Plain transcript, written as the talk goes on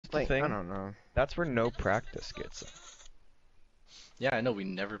the like, thing. I don't know. That's where no practice gets us. Yeah, I know, we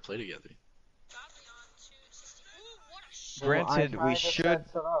never play together. Granted, Well, we should.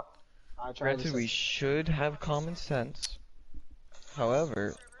 I Granted, we should have common sense.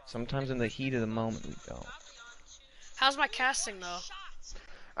 However, sometimes in the heat of the moment, we don't. How's my casting though?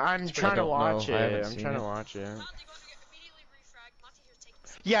 I'm trying to watch know. I it. haven't I'm seen trying it. to watch it.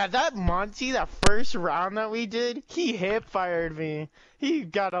 Yeah, that Monty, that first round that we did, he hip fired me. He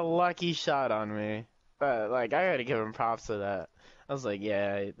got a lucky shot on me. But like, I gotta give him props to that. I was like,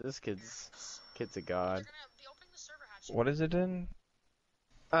 yeah, this kid's a god. What is it in?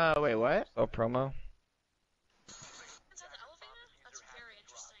 Wait, what? Oh, promo?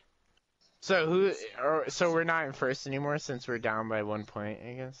 So so we're not in first anymore since we're down by 1 point,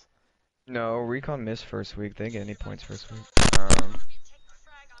 I guess. No, Recon missed first week. They didn't get any points first week.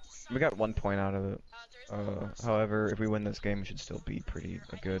 We got 1 point out of it. However, if we win this game, we should still be pretty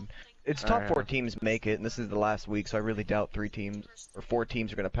good. It's top 4 teams make it, and this is the last week, so I really doubt 3 teams or 4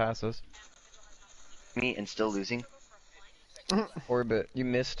 teams are gonna pass us. Me and still losing. Orbit, you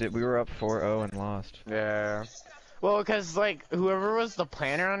missed it. We were up 4-0 and lost. Yeah. Well, because, like, whoever was the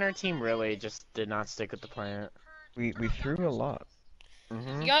planner on our team really just did not stick with the plan. We threw a lot.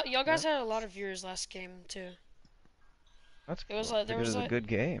 Y'all guys had a lot of viewers last game too. That's It was like there was a good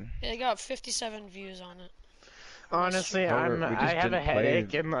game. They got 57 views on it. Honestly, I have a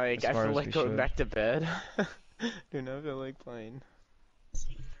headache and like I feel like going back to bed. Do not feel like playing.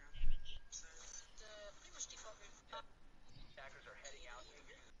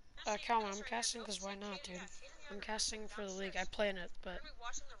 Calvin, I'm casting because why not, dude? I'm casting for the league. I play in it, but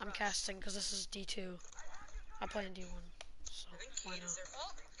I'm casting because this is D2. I play in D1, so why not?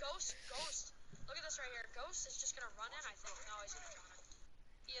 Oh, Ghost. Look at this right here. Ghost is just gonna run in, I think. No, he's gonna drone it.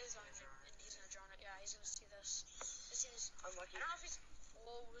 He is on it, and he's gonna drone it. Yeah, he's gonna see this. Unlucky. I don't know if he's.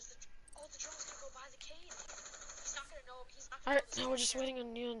 Oh, the drone's gonna go by the cave. He's not gonna know. Alright, now we're just waiting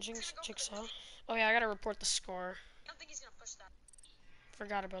on Neon Jigsaw. Oh yeah, I gotta report the score. I don't think he's gonna push that.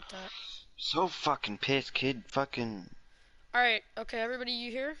 Forgot about that. So fucking pissed, kid. Fucking. Alright, okay, everybody,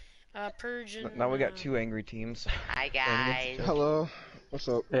 you here? Purge and. Now we got 2 angry teams. Hi guys. Hello. What's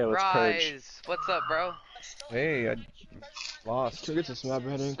up? Hey, let's purge. Rise. What's up, bro? Hey, I lost. Should get this map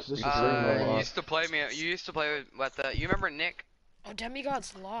heading because this is You used to play me. You used to play with you remember Nick? Oh,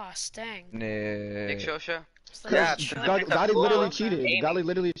 DemiGods lost. Dang. Nick Shosha. Yeah, Gotti literally cheated. Gotti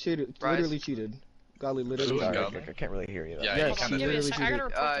literally cheated. Literally cheated. Gotti literally cheated. I can't really hear you though. Yeah, he kind of literally cheated. I gotta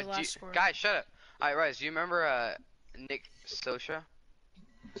report the last score. Guys, shut up. Alright, Rise, do you remember Nick Sosha?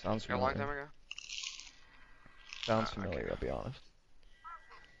 Sounds A familiar. long time ago? Sounds familiar, I'll be honest.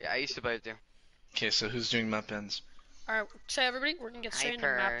 Yeah, I used to play with you. Okay, so who's doing map ends? Alright, so everybody, we're gonna get straight into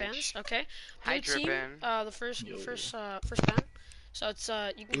map ends, okay? Blue team, the first ban. So it's,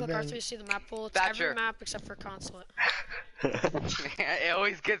 you can click R3 to see the map pool. It's every map except for Consulate. It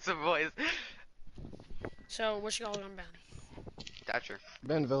always gets a voice. So, what you all gonna ban? Thatcher.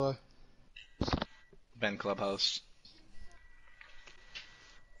 Ben Villa. Ben Clubhouse.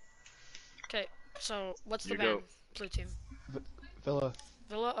 Okay, so what's the You ban? go. Blue team. Villa.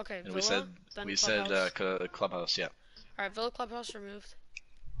 Villa? Okay, Villa. We then said Clubhouse. Clubhouse, yeah. Alright, Villa Clubhouse removed.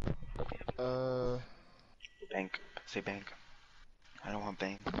 Bank. Say bank. I don't want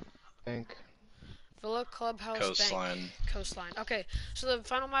bank. Bank. Villa Clubhouse Coastline. Bank. Coastline. Okay, so the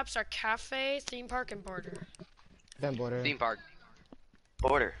final maps are Cafe, Theme Park, and Border. Ben Border. Theme Park.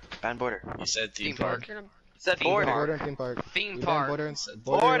 Border. Ban border. You said Theme theme park. Said Theme border. park. Border and Theme Park. Theme We park. ban Border and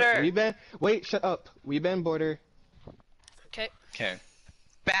Border. We ban. Wait, shut up. We ban Border. Okay. Okay.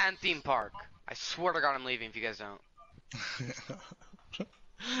 Ban Theme Park. I swear to God I'm leaving if you guys don't.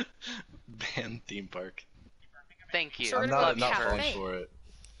 Ban theme park. Thank you. So we're I'm gonna not go falling Cafe. for it.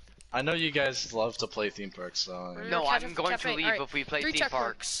 I know you guys love to play theme parks, so No, Cafe- I'm going to Cafe. leave Alright, if we play 3 Theme check Park.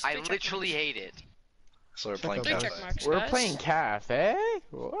 marks. I 3 check literally marks. hate it. so we're Check playing out 3 Cafe. check marks, We're guys. playing cafe?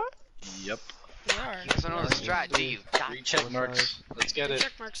 What? Yep. We are. You guys don't know the strat, do you? 3 check marks. Let's get 3 it.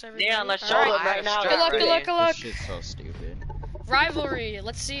 check marks, everybody. Yeah, let's show Alright. them right now. Good luck, good luck, good luck. This shit's so stupid. Rivalry.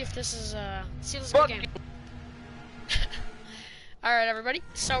 Let's see if this is a good game. Alright, everybody.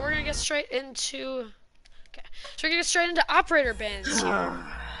 So we're gonna get straight into. Okay. So we're gonna get straight into operator bans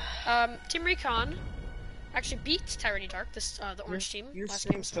here. Team Recon actually beat Tyranny Dark. The orange team. Your Last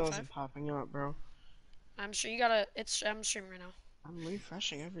stream game still 7-5. isn't popping up, bro. I'm sure you gotta. I'm streaming right now. I'm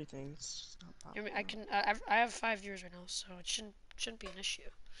refreshing everything. It's not popping I can. I have 5 viewers right now, so it shouldn't be an issue.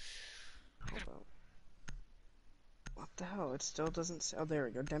 Hold up. What the hell? It still doesn't say. Oh, there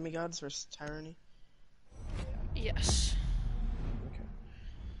we go. DemiGods versus Tyranny. Yes.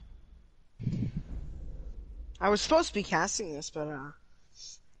 Okay. I was supposed to be casting this, but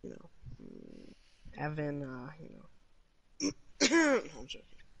Evan, you know. I'm joking.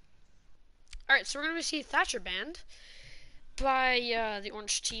 Alright, so we're gonna see Thatcher banned by the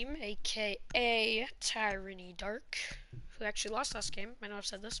orange team, aka Tyranny Dark, who actually lost last game. Might not have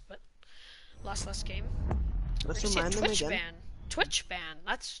said this, but lost last game. Let's remind them Twitch again. ban. Twitch ban.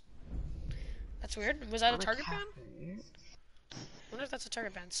 That's weird. Was that a target ban? I wonder if that's a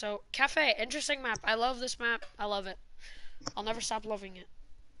target ban. So, Cafe, interesting map. I love this map. I love it. I'll never stop loving it.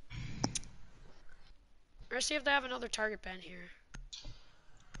 Let's see if they have another target ban here.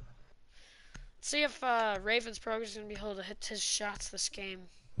 Let's see if Raven's Pro is going to be able to hit his shots this game.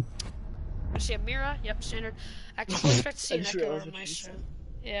 Let's see a Mira. Yep, standard. I can expect to see an Echo or Maestro.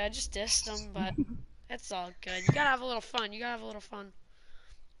 Yeah, I just dissed him, but it's all good. You gotta have a little fun.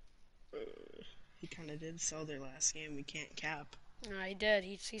 He kind of did sell their last game. We can't cap. No, he did.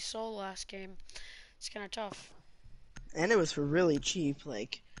 He sold last game. It's kind of tough. And it was for really cheap,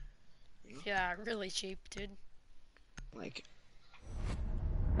 like. Yeah, really cheap, dude. Like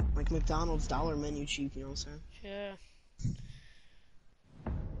McDonald's dollar menu cheap, you know what I'm saying?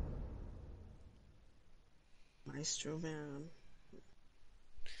 Yeah. Maestro man.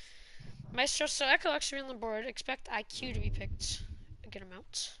 Maestro, so Echo actually on the board. Expect IQ to be picked a good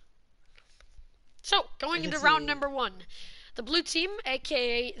amount. So, going into round number 1. The blue team,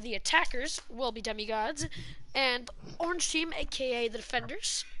 aka the attackers, will be DemiGods, and orange team, aka the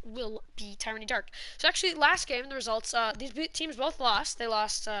defenders, will be Tyranny Dark. So actually, last game, the results, these teams both lost. They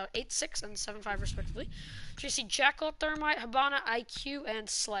lost 8-6 and 7-5 respectively. So you see Jackal, Thermite, Habana, IQ, and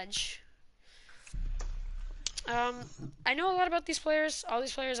Sledge. I know a lot about these players. All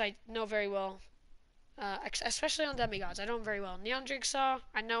these players I know very well, especially on DemiGods. I know them very well. Neon Jigsaw,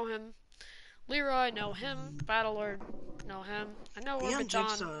 I know him. Leroy, I know him. Battlelord, know him. I know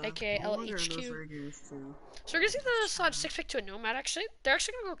Orbiton, aka LHQ. So we're gonna see the Sledge 6-pick to a Nomad actually. They're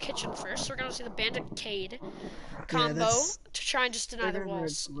actually gonna go kitchen first. So we're gonna see the Bandit Cade combo to try and just deny the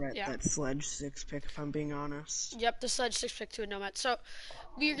walls. Yeah, that Sledge 6-pick, if I'm being honest. Yep, the Sledge 6-pick to a Nomad. So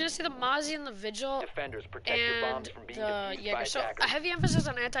we're gonna see the Mozzie and the Vigil and the Jaeger. So a heavy emphasis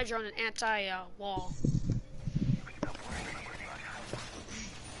on anti-drone and anti-wall.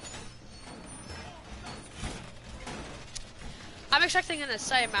 I'm expecting an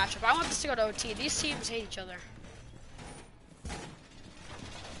exciting matchup. I want this to go to OT. These teams hate each other.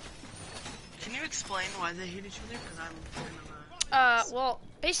 Can you explain why they hate each other? Because I'm kind of well,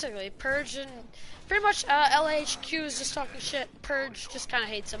 basically, Purge and pretty much LHQ is just talking shit. Purge just kind of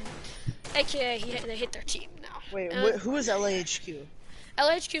hates him, aka they hate their team now. Wait, who is LAHQ?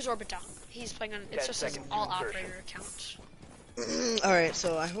 LHQ's Orbiton. He's playing on. It's just his all-operator account. All right,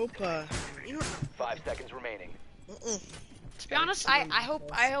 so I hope you know. 5 seconds remaining. To be honest, I'm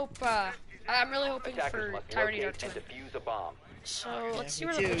really hoping for Tyranny Dark to win. So let's see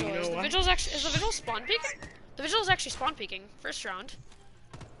where the Vigil is. The Vigil's actually is the Vigil spawn peeking? The Vigil is actually spawn peeking. First round.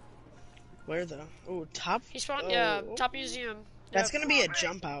 Where though? Oh, top. He spawned. Top museum. That's gonna be a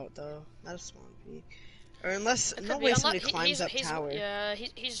jump out though, not a spawn peek. Or unless no way somebody climbs up tower. Yeah,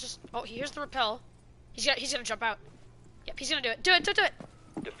 he's just. Oh, he hears the rappel. He's gonna jump out. Yep, he's gonna do it. Do it.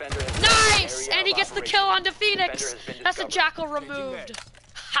 Nice! And he gets the kill onto Phoenix! That's a Jackal removed.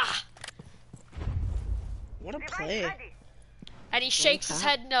 Ha! What a play. And he shakes his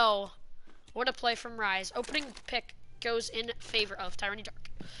head no. What a play from Rise. Opening pick goes in favor of Tyranny Dark.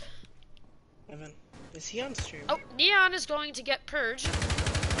 Evan, is he on stream? Oh, Neon is going to get Purge.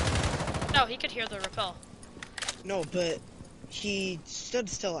 No, he could hear the rappel. No, but he stood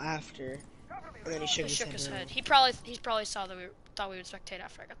still after. And then he shook his head. He probably saw that we thought we would spectate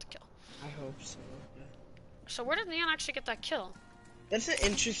after I got the kill. I hope so. Yeah. So where did Neon actually get that kill? That's an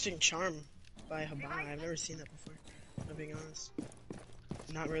interesting charm by Habana. I've never seen that before. I'm being honest.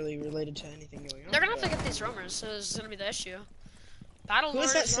 Not really related to anything going on. They're gonna have to get these roamers, so this is gonna be the issue.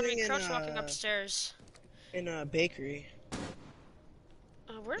 Battlelord is running crouch walking upstairs. In a bakery.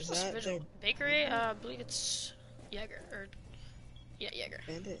 Where's this Vigil? Bakery? I believe it's Jaeger. Yeah, Jaeger.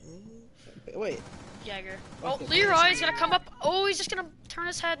 Bandit? Wait. Jaeger. Oh, Leroy's gonna come up. Oh, he's just gonna turn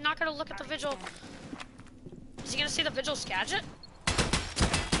his head, not gonna look at the Vigil. Is he gonna see the Vigil's gadget?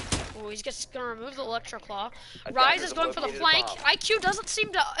 Oh, he's just gonna remove the Electro Claw. Rise is going for the flank. IQ doesn't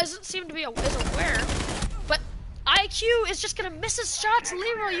seem to be aware, but IQ is just gonna miss his shots.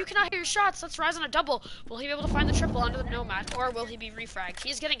 Leroy, you cannot hear your shots. Let's Rise on a double. Will he be able to find the triple under the Nomad, or will he be refragged?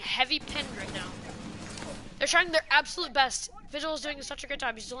 He is getting heavy pinned right now. They're trying their absolute best. Vigil is doing such a good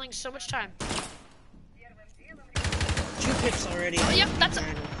job. He's delaying so much time. 2 picks already. Oh, yep, that's it.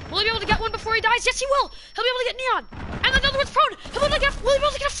 Will he be able to get one before he dies? Yes, he will. He'll be able to get Neon. And another one's prone. Will he be able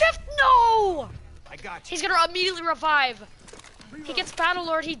to get a 5th? No! I got you. He's going to immediately revive. He gets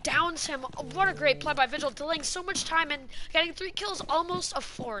Battlelord, he downs him. Oh, what a great play by Vigil, delaying so much time and getting 3 kills, almost a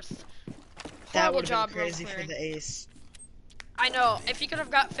 4th. That Horrible would have job, been crazy room for clearing. the ace. I know, if he could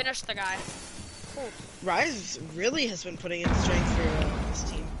have got finished the guy. Ooh, Rise really has been putting in strength for this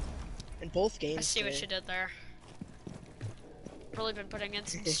team in both games. I see what today. you did there. Really been putting in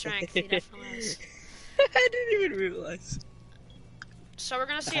some strength, he definitely is. I didn't even realize. So we're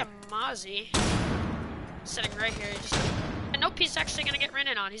gonna see a Mozzie sitting right here. And nope, he's actually gonna get ran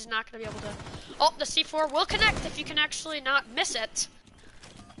in on. He's not gonna be able to. Oh, the C4 will connect if you can actually not miss it.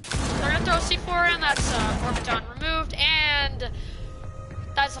 They're gonna throw a C4 in. That's Orbiton removed, and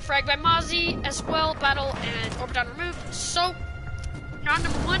that's a frag by Mozzie as well. Battle and Orbiton removed. So round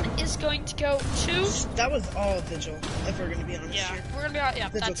number 1 is going to go to. That was all Vigil, if we're gonna be honest. Yeah, here. we're gonna be out. Yeah,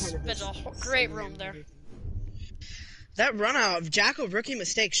 Vigil that's kind of Vigil. is- Great room there. That run out of Jacko rookie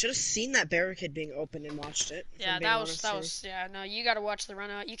mistake. Should have seen that barricade being open and watched it. if Yeah, I'm being that honest here. was. Yeah, no, you gotta watch the run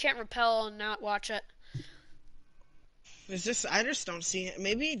out. You can't repel and not watch it. It's just I just don't see it.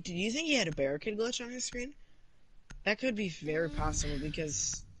 Maybe do you think he had a barricade glitch on his screen? That could be very possible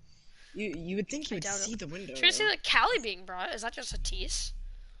because you would think he would doubt it. see the window. Should we see though. the Callie being brought? Is that just a tease?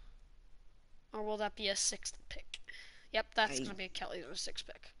 Or will that be a 6th pick? Yep, that's gonna be a Kelly with a 6th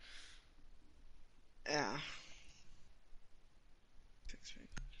pick. Yeah.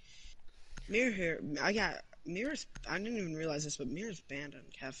 Mirror here. I got Mirror's. I didn't even realize this, but Mirror's banned on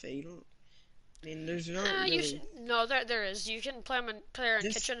Cafe. You don't. I mean, there's no. You really, should, no, there is. You can play him in player in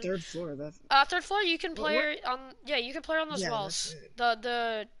this kitchen. third floor. That. 3rd floor. You can play her on. Yeah, you can play her on those Yeah, walls. that's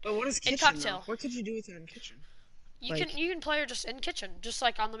The But what is in kitchen? cocktail. Though? What could you do with it in kitchen? you Like- can play her just in kitchen, just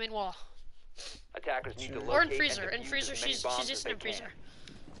like on the main wall, Attackers need to locate or in and freezer. In defuse freezer, as many she's bombs as used they in freezer.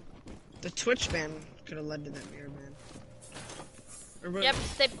 can. The Twitch ban could have led to that Mirror ban. Or what? Yep,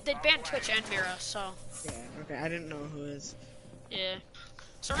 they banned Twitch and Mira, so Yeah. Okay. I didn't know who is. yeah.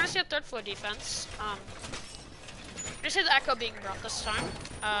 So we're gonna see a 3rd floor defense. We're gonna see the Echo being brought this time.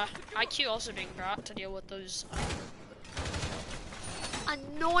 IQ also being brought to deal with those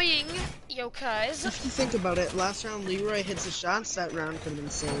annoying yokais. If you think about it, last round Leroy hits the shots. That round could have been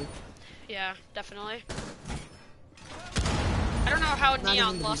saved. Yeah, definitely. I don't know how Not Neon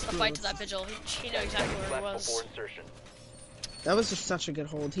even to lost be the fight to close. that Vigil. He knew exactly where he Left was. before insertion. That was just such a good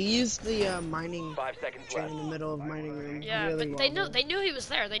hold. He used the mining 5 seconds train left. in the middle of mining room. Yeah, really but well. they knew he was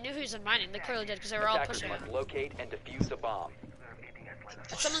there. They knew he was in mining. They clearly did because they were all Attackers pushing must him. locate and defuse the bomb.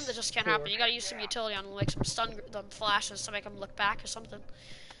 It's something that just can't happen. You gotta use some utility on them, like some stun them flashes to make them look back or something.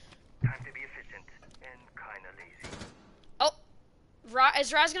 Time to be efficient and kinda lazy. Oh,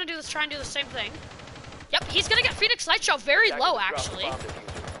 is Raz gonna do this? Try and do the same thing. Yep, he's gonna get Phoenix Light Show very low actually.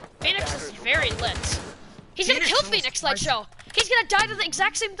 Phoenix is very lit. He's gonna kill Phoenix Light Show. He's gonna die to the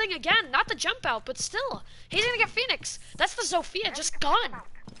exact same thing again. Not the jump out, but still. He's gonna get Phoenix. That's the Zofia just gone.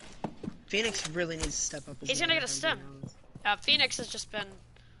 Phoenix really needs to step up. He's gonna get a stim. Phoenix has just been.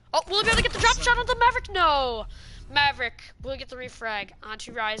 Oh, will he be able to get the drop shot on the Maverick? No. Maverick will get the refrag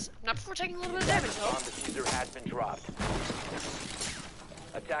onto Rise. Not before taking a little bit of damage though. Bomb diffuser has been dropped.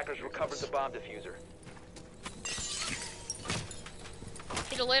 Attackers recovered the bomb diffuser.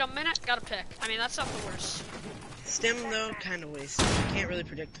 He delayed a minute, got a pick. I mean, that's not the worst. Stim though, kind of wasted. I can't really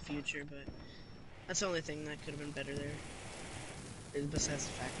predict the future, but that's the only thing that could have been better there. Besides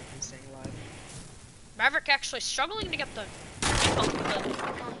the fact of him staying alive. Maverick actually struggling to get the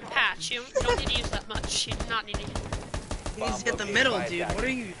patch. You don't need to use that much. You do not need to. He needs to hit the middle, dude. What are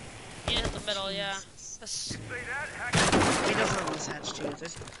you? You need to hit the middle, yeah. This He doesn't have this hatch too.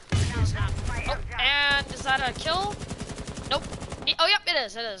 is not. Oh, and is that a kill? Nope. Oh, yep, it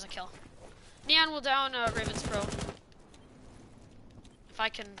is. It is a kill. Neon will down Raven's Pro. If I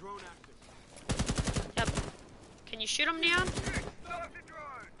can. Yep. Can you shoot him, Neon?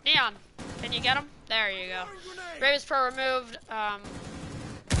 Neon, can you get him? There you go. Raven's Pro removed.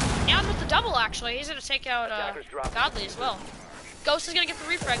 Neon with the double, actually. He's gonna take out Godly as well. Ghost is gonna get the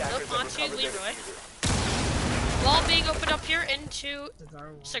refrag though onto Leroy. Wall being opened up here into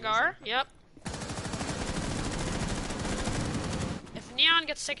Cigar. Yep. If Neon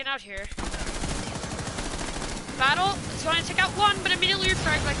gets taken out here, Battle is going to take out one, but immediately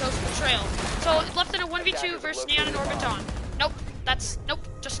refragged by Ghost Betrayal. So it's left in a 1v2 versus Neon and Orbiton. Nope,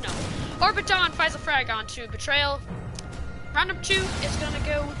 just no. Orbiton finds a frag onto Betrayal. Round number 2 is going to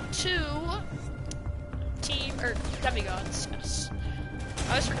go to DemiGods. Yes. I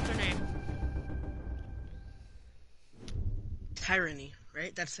always forget their name. Tyranny,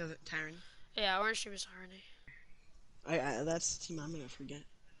 right? That's the Tyranny. Yeah, Orange Team is Tyranny. That's the team I'm gonna forget.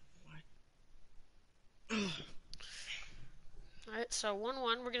 Why? Alright, so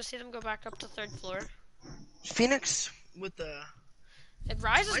 1-1. We're going to see them go back up to 3rd floor. Phoenix with the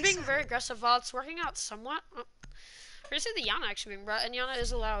Rise is being very aggressive while it's working out somewhat. We're gonna see the Yana actually being brought, and Yana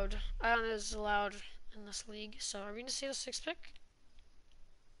is allowed. Yana is allowed in this league, so are we gonna see the 6th pick?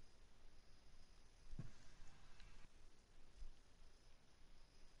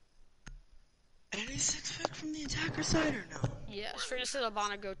 Any 6th pick from the attacker side or no? Yes, we're gonna see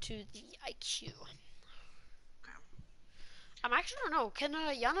Labana go to the IQ. I actually don't know. Can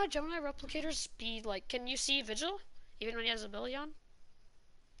Yana Gemini replicators be like? Can you see Vigil even when he has a ability on?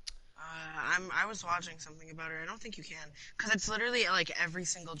 I was watching something about it. I don't think you can, cause it's literally like every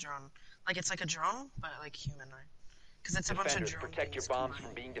single drone. Like it's like a drone, but like humanoid. Cause it's a bunch of drone protect your things bombs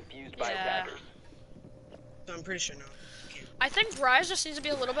combined. from being defused by attackers. So I'm pretty sure no. I think Rise just needs to be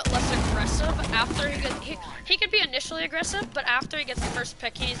a little bit less aggressive after he could be initially aggressive, but after he gets the first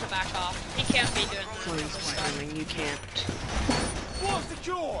pick, he needs to back off. He can't be doing Oh, he's climbing. You can't. Wall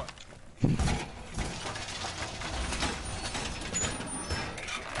secure.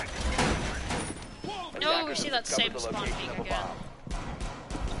 No, we see that same spawn peak again.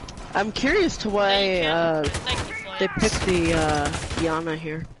 I'm curious to why they picked the Yana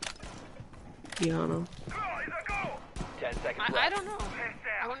here. Yana. 10 seconds I don't know.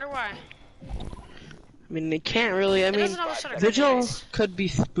 I wonder why. I mean, they can't really. I mean, Vigil could be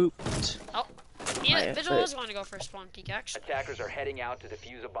spooked. Oh, yeah, Vigil is going to go for a spawn peek actually. Attackers are heading out to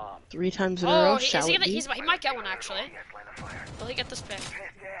defuse a bomb. 3 times in a row. Is he gonna? He might get one actually. Will he get this pick?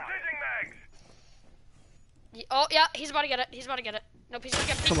 Oh yeah, he's about to get it. He's about to get it. Nope, he's gonna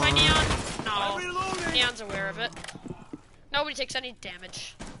get peeked by Neon. No, Neon's aware of it. Nobody takes any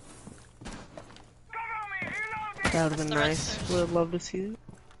damage. That would have been nice. Would have loved to see it.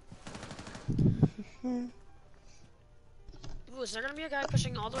 Ooh, is there gonna be a guy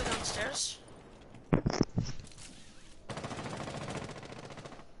pushing all the way downstairs?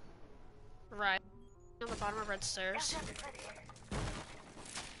 Right. On the bottom of red stairs.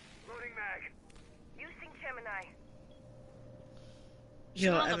 Loading mag. Using Gemini.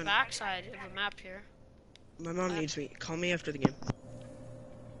 Yo, on the back side of the map here. My mom needs me. Call me after the game.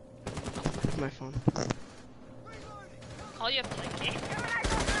 My phone. Call you after the game.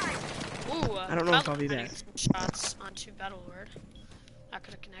 Ooh, I don't know if I'll be back. Some shots onto Battlelord. Not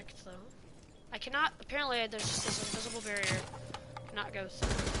gonna connect though. I cannot. Apparently, there's just this invisible barrier. Cannot go through.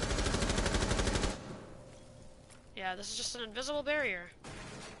 Yeah, this is just an invisible barrier.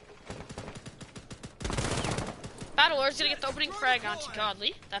 Battlelord's gonna get the opening frag onto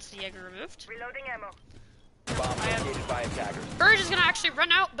Godly. That's the Jaeger removed. Reloading ammo. Bomb located by attackers. Burge is gonna actually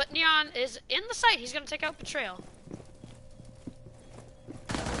run out, but Neon is in the site. He's gonna take out Betrayal.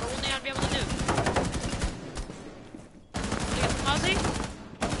 What will Neon be able to do? Will he get the Mozzie?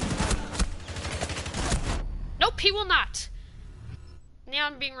 Nope, he will not.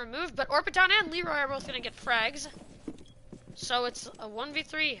 Neon being removed, but Orbiton and Leroy are both gonna get frags. So it's a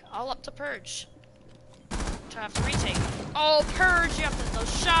 1v3, all up to Purge. To have to retake. Oh, Purge, you have to,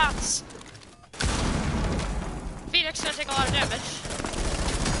 those shots. Phoenix gonna take a lot of damage.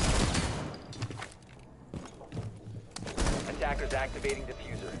 Attackers activating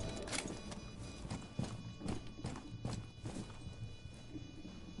diffuser.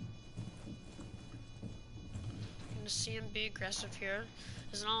 I'm gonna see him be aggressive here.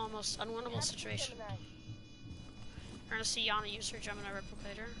 It's an almost unwinnable situation. We're gonna see Yana use her Gemini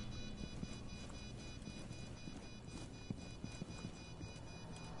replicator.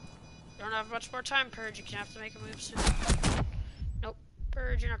 You don't have much more time, Purge. You're gonna have to make a move soon. Nope.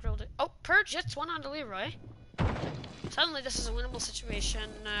 Purge, you're not gonna be able to. Oh, Purge hits one onto Leroy. Suddenly, this is a winnable situation.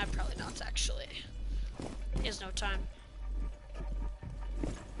 Probably not, actually. He has no time.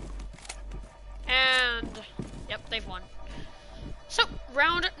 And. Yep, they've won. So,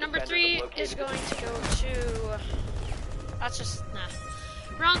 round number 3 is going to go to. That's just. Nah.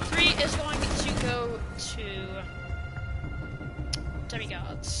 Round 3 is going to go to.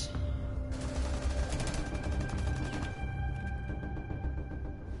 DemiGods.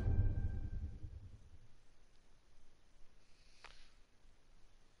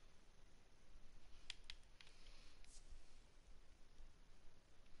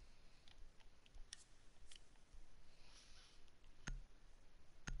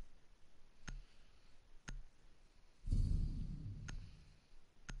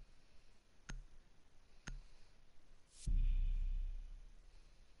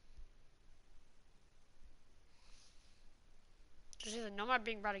 See the Nomad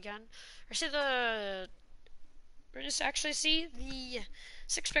being brought again. Or see the... We're just actually see the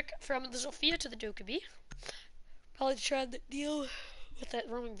 6th pick from the Zofia to the Dokkaebi. Probably to try to deal with that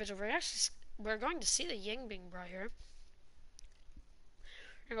roaming vigil. We're going to see the Ying being brought here.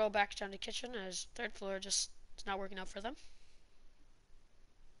 We're going to go back down to kitchen as 3rd floor just is not working out for them.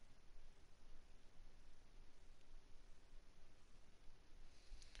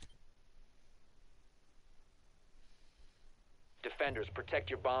 Defenders, protect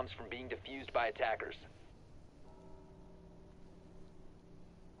your bombs from being defused by attackers.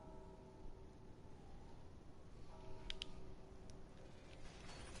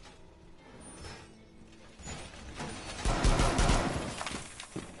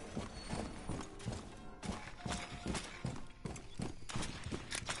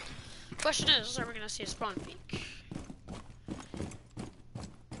 Question is, are we gonna see a spawn peak?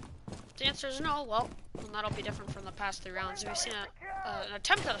 If the answer is no, well, then that'll be different from the past 3 rounds. We've seen an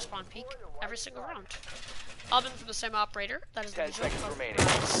attempt at a spawn peak every single round. All been from the same operator. That is the 10 seconds remaining. Go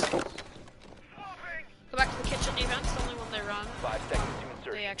back to the kitchen defense, the only one they run. 5 seconds to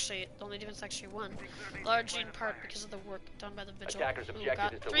insert. The only defense actually won. Largely in part because of the work done by the Vigil. Attackers' Who objective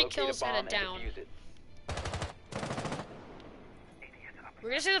got is to 3 locate kills a bomb and a down. defuse it. We're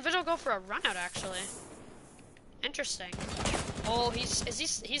gonna see the Vigil go for a run out actually. Interesting. Oh, he's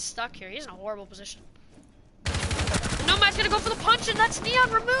stuck here. He's in a horrible position. Nomad's gonna go for the punch, and that's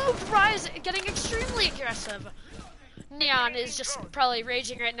Neon removed. Rise getting extremely aggressive. Neon is just probably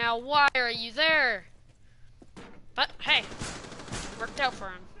raging right now. Why are you there? But hey, worked out for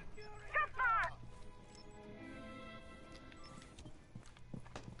him.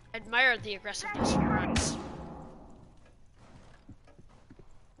 I admired the aggressiveness from Rise.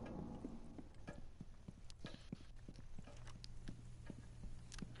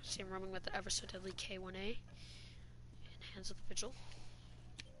 See him roaming with the ever so deadly K1A in hands of the Vigil.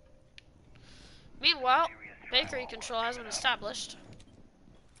 Meanwhile, bakery control has been established.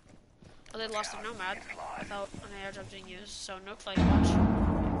 Well, they lost the Nomad without an air drop being used, so no flight watch.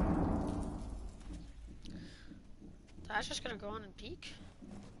 That's just gonna go on and peek.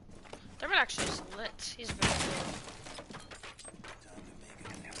 Dermot actually is lit. He's very good.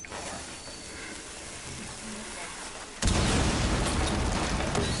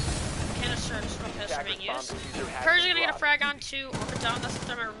 Are being used. Purge gonna get a frag onto Orbit Down, that's the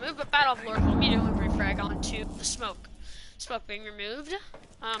thermal removed, but Battle of Lord will immediately bring frag onto the smoke. Smoke being removed.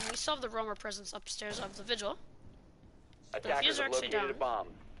 We still have the roamer presence upstairs of the Vigil. The diffuser actually down.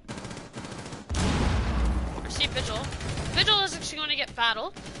 See Vigil. Vigil is actually going to get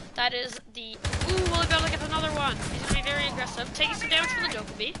Battle. That is the... Ooh, will he be able to get another one? He's going to be very aggressive, taking some damage from the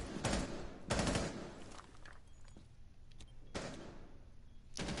Dokkaebi.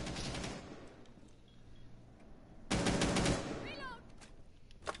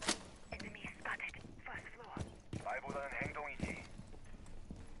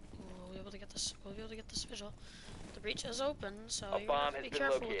 We'll be able to get this Vigil. The breach is open, so you have to be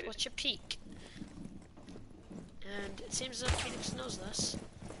careful with what you peek. And it seems that Phoenix knows this.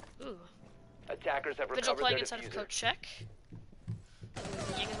 Ooh. Attackers have Vigil recovered playing their inside of diffuser. coat check.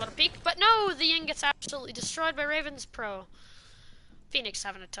 The Ying is about to peek, but no! The Ying gets absolutely destroyed by Raven's Pro. Phoenix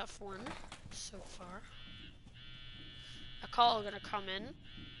having a tough one so far. A call gonna come in,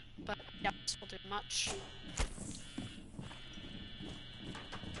 but yeah, this will do much.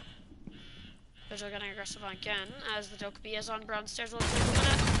 Vigil getting aggressive again as the Dokkaebi is on brown stairs.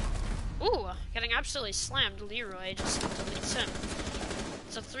 Ooh, getting absolutely slammed. Leroy just deletes him.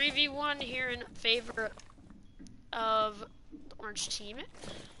 It's a 3v1 here in favor of the orange team.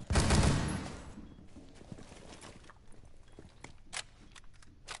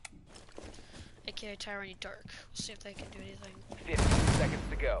 AKA Tyranny Dark. We'll see if they can do anything. 15 seconds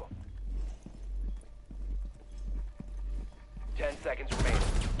to go. 10 seconds remaining.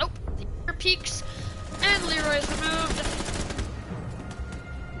 Nope. The air peaks and Leroy is removed.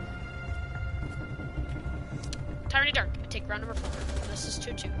 Tyranny Dark, take round number 4. This is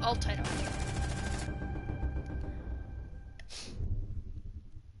 2-2, all tied up.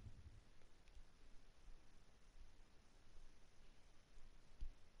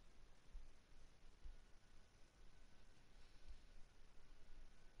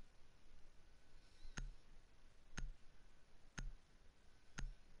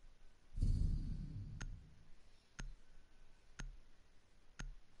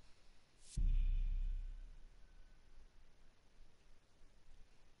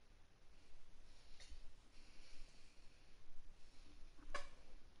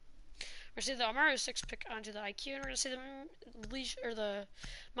 We're gonna see the Amaru 6 pick onto the IQ, and we're gonna see the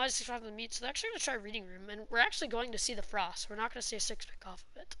Mighty 6 off the meat. So they're actually gonna try Reading Room, and we're actually going to see the Frost. We're not gonna see a 6 pick off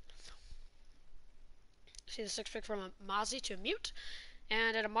of it. See the 6 pick from a Mozzie to a Mute,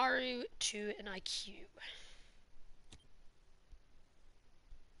 and an Amaru to an IQ.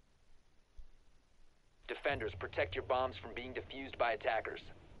 Defenders, protect your bombs from being defused by attackers.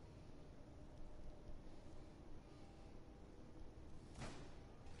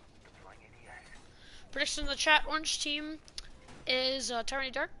 Prediction in the chat, orange team is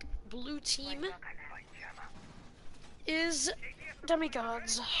Tyranny Dark, blue team is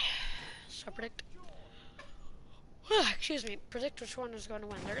DemiGods. So predict. Excuse me. Predict which one is going to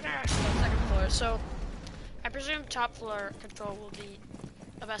win. They're gonna actually go second floor. So I presume top floor control will be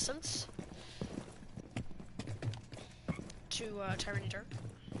of essence to Tyranny Dirk.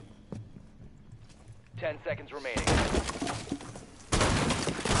 10 seconds remaining.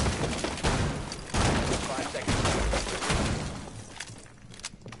 5 seconds.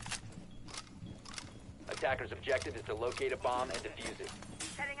 Attacker's objective is to locate a bomb and defuse it.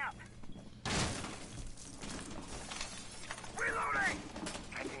 Setting up. Reloading!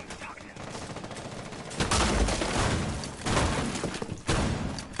 Taking the toxin.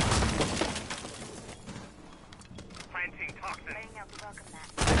 Planting toxin. Laying out the welcome mat.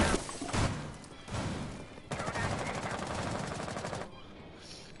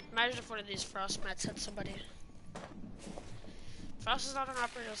 Imagine if one of these frost mats hit somebody. Frost is not an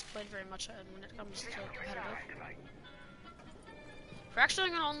operator that's played very much when it comes to competitive. We're actually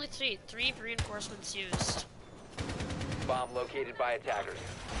going to only see 3 reinforcements used. Bomb located by attackers.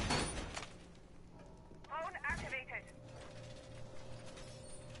 Phone activated.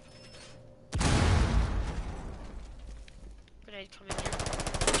 Grenade coming here.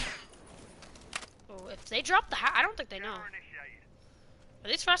 Oh, if they drop the hat, I don't think they know. Are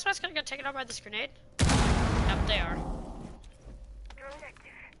these frost mats going to get taken out by this grenade? Yep, they are.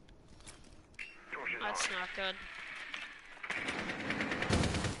 That's not good.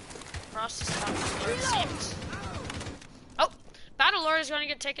 Frost is top floor, it seems. Oh! Battle Lord is going to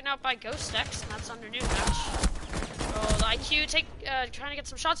get taken out by Ghost X, and that's under new match. Oh, the IQ trying to get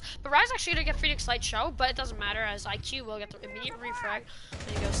some shots. But Rise actually going to get Phoenix Light Show, but it doesn't matter as IQ will get the immediate refrag.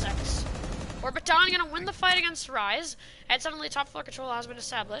 There you go, Sex. Orbiton going to win the fight against Rise, and suddenly top floor control has been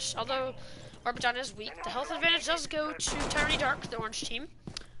established. Although Orbiton is weak, the health advantage does go to Tyranny Dark, the orange team.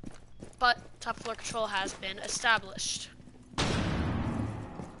 But top floor control has been established.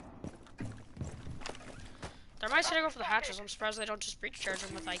 They're might say to go for the hatches. I'm surprised they don't just breach charge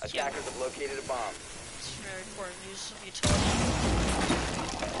them with IQ. Attackers have located a bomb. It's very important use of utility.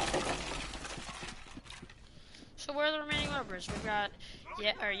 So where are the remaining members? We've got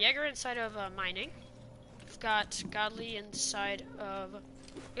Jaeger inside of mining. We've got Godly inside of...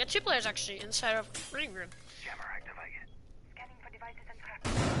 We got 2 players actually inside of ring room. Jammer activated. Scanning for devices and traps.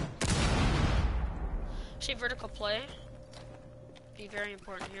 See vertical play. Be very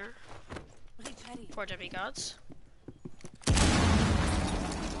important here. Poor DemiGods.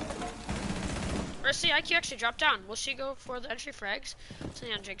 Or see, IQ actually dropped down. Will she go for the entry frags? It's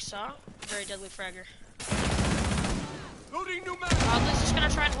on Jigsaw. Very deadly fragger. Godly's just gonna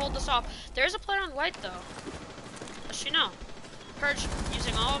try and hold this off. There's a player on white though. Does she know? Purge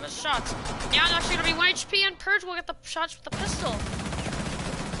using all of his shots. Neon actually gonna be 1 HP and Purge will get the shots with the pistol.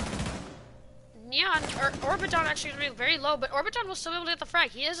 Neon, or Orbiton actually gonna be very low, but Orbiton will still be able to get the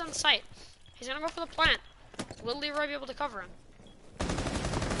frag. He is on site. He's gonna go for the plant. Will Leroy be able to cover him?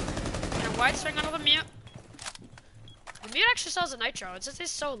 And a wide swing onto the mute. The mute actually sells a nitro. It's just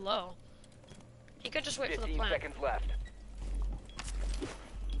he's so low. He could just wait for the 15 plant. seconds left.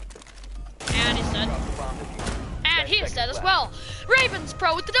 And he's dead. And he is dead as well. Ravens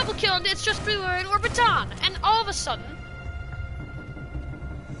Pro with the double kill, and it's just Leroy and Orbiton. And all of a sudden,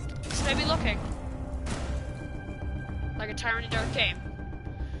 this may be looking like a Tyranny Dark game.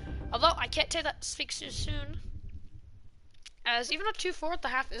 Although, I can't say that speaks too soon. As even a 2-4 at the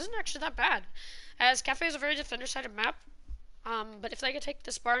half isn't actually that bad. As Cafe is a very defender-sided map. But if they could take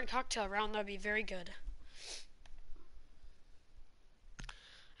this bar and cocktail round, that would be very good.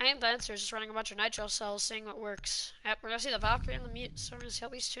 I think the answer is just running a bunch of nitro cells, seeing what works. Yep, we're going to see the Valkyrie and the Mute, so we're going to see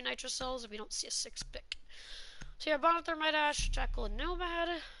at least 2 nitro cells if we don't see a 6 pick. So yeah, Bonnet, Thermite Ash, Jackal, and Nomad.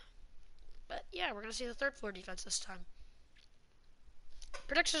 But yeah, we're going to see the 3rd floor defense this time.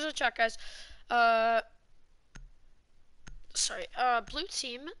 Predictions to check, guys. Blue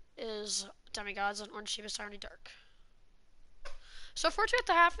team is DemiGods and orange team is Tyranny Dark. So 4-2 at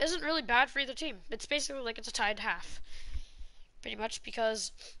the half isn't really bad for either team. It's basically like it's a tied half. Pretty much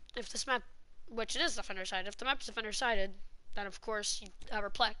because if this map, which it is defender-sided, if the map is defender-sided, then of course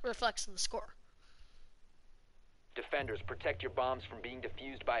reflects in the score. Defenders, protect your bombs from being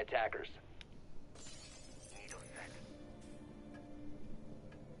defused by attackers.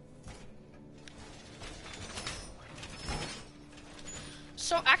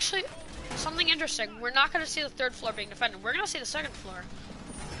 So actually, something interesting. We're not going to see the 3rd floor being defended. We're going to see the 2nd floor.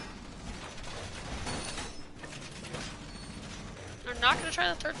 They're not going to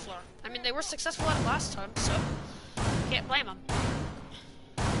try the 3rd floor. I mean, they were successful at it last time, so can't blame them.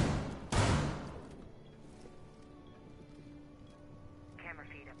 Camera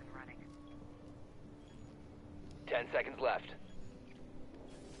feed up and running. 10 seconds left.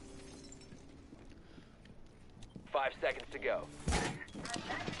 5 seconds to go.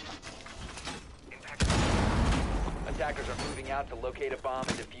 Attackers are moving out to locate a bomb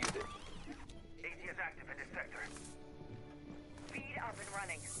and defuse it. AT is active in this sector. Feed up and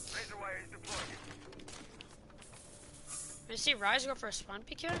running. Razor wire is deployed. You see Rise go for a spawn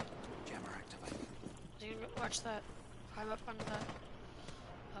peek here? Jammer activated. You can watch that. Climb up onto that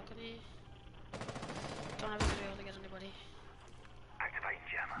balcony. Don't have a video to get anybody. Activate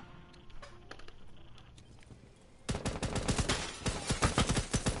jammer.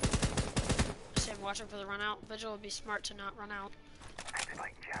 Same watching for the run out. Vigil would be smart to not run out.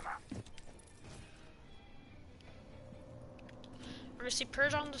 Activate jammer. We're gonna see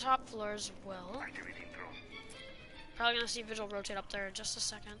Purge on the top floor as well. Activating drone. Probably gonna see Vigil rotate up there in just a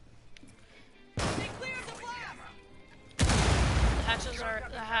second.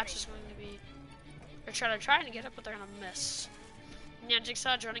 The hatch is going to be. They're trying to get up, but they're gonna miss. Yeah,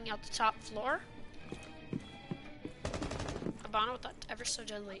 Jigsaw's running out the top floor. Abano with that ever so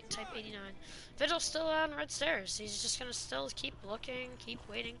deadly type 89. Vigil's still on red stairs. He's just gonna still keep looking, keep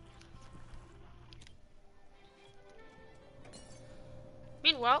waiting.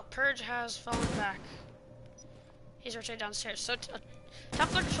 Meanwhile, Purge has fallen back. He's rotated downstairs. So top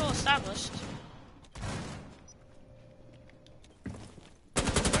floor control established.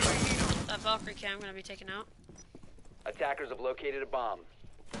 That Valkyrie cam gonna be taken out. Attackers have located a bomb.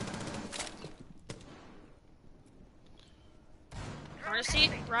 We're gonna see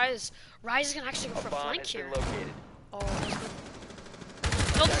Rise. Rise is gonna actually go for a flank here. Oh,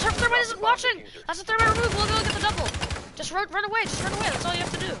 no, the thermite isn't watching! That's the thermite remove. We'll go get the double. Just run away. Just run away. That's all you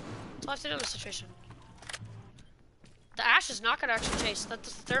have to do. That's all I have to do in this situation. The Ash is not gonna actually chase.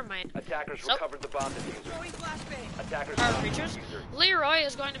 That's the thermite. Attackers recovered the bomb diffuser. Attackers creatures. Leroy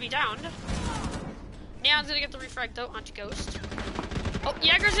is going to be downed. Neon's gonna get the refrag though onto Ghost. Oh,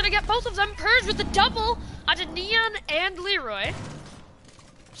 Jaeger's gonna get both of them. Purge with the double onto Neon and Leroy.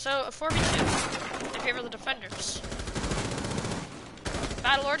 So a 4v2 in favor of the defenders.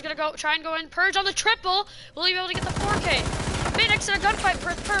 Battlelord's gonna try and go in. Purge on the triple. Will he be able to get the 4K? Phoenix in a gunfight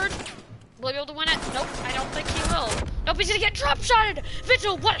for Purge. Will he be able to win it? Nope, I don't think he will. Nope, he's gonna get drop-shotted!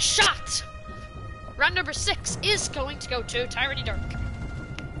 Vigil, what a shot! Round number 6 is going to go to Tyranny Dark.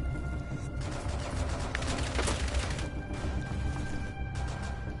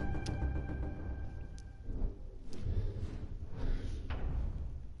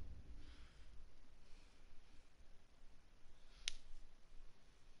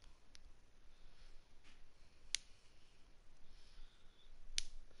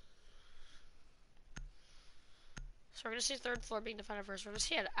 So we're gonna see third floor being defended first. We're gonna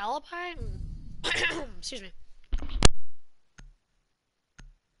see an alibi. Excuse me.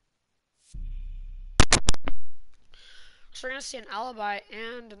 So we're gonna see an alibi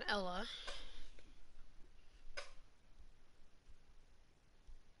and an Ella.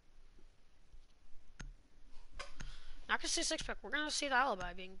 Not gonna see six pack. We're gonna see the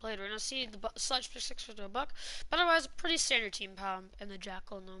alibi being played. We're gonna see the sledge pick 6 to a buck. But otherwise, a pretty standard team pump and the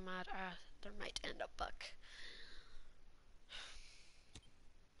Jackal Nomad. There might end up buck.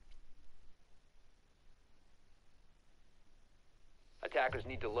 Attackers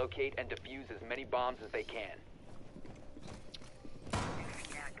need to locate and defuse as many bombs as they can.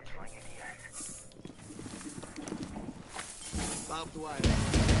 Barbed wire.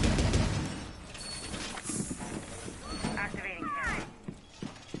 Activating camera.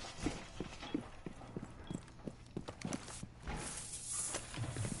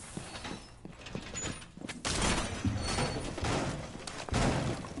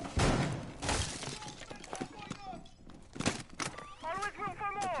 Always room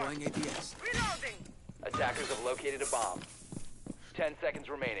for more. Deploying APS. Reloading. Attackers have located a bomb. 10 seconds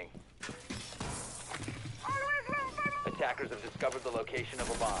remaining. Always room for more. Attackers have discovered the location of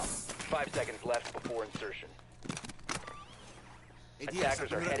a bomb. 5 seconds left before insertion.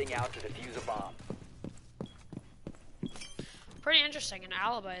 Attackers are heading out to defuse a bomb. Pretty interesting. An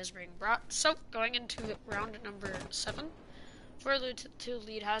alibi is being brought. So, going into round number 7. Further to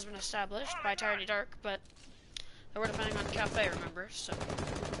lead has been established by Tyranny Dark, but they were defending on Cafe, remember, so.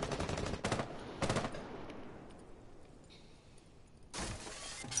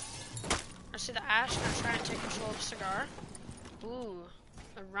 I see the Ash gonna try and take control of the Cigar. Ooh,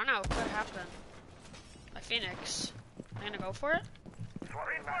 a run out could happen by Phoenix. Are they gonna go for it?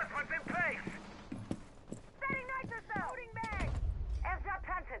 Reinforcements in place. Setting nitro cell. Loading bag. Airdrop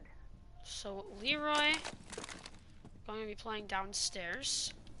planted. So Leroy going to be playing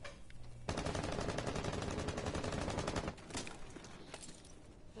downstairs.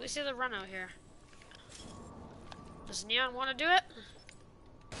 We see the run out here. Does Neon want to do it?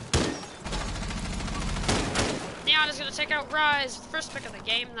 Neon is gonna take out Rise. First pick of the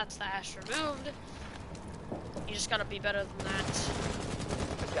game. That's the Ash removed. You just gotta be better than that.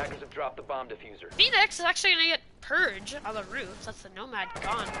 Attackers have dropped the bomb diffuser. Phoenix is actually gonna get Purge on the roof. That's the Nomad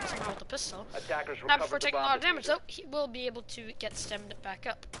gone somehow with the pistol. Attackers Not recovered before the taking a bomb lot of damage diffuser. though. He will be able to get stemmed back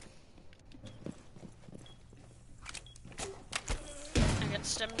up. And get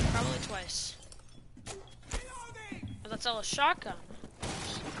stemmed probably twice. But that's all a shotgun.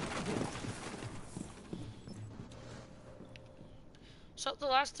 So the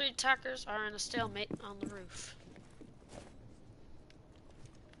last 3 attackers are in a stalemate on the roof.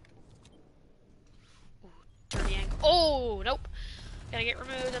 Ooh, dirty angle. Oh, nope. Gotta get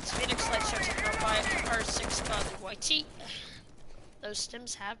removed. That's Phoenix Light Show taken out by R6 by YT. Those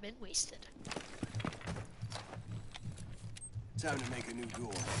stims have been wasted. Time to make a new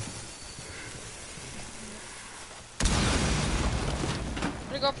goal. I'm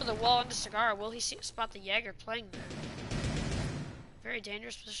gonna go for the wall into Cigar. Will he spot the Jaeger playing there? Very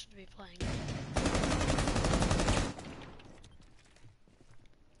dangerous position to be playing.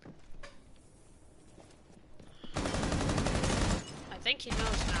 I think he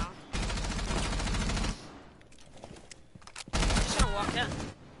knows now. He's just gonna walk in.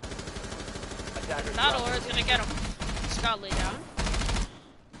 Battle is gonna get him. Scott lay down.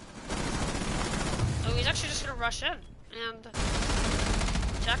 Oh, he's actually just gonna rush in. And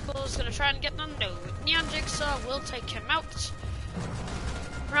Jackal is gonna try and get none. No. Neon Jigsaw will take him out.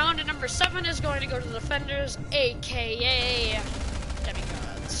 Round number 7 is going to go to the defenders, aka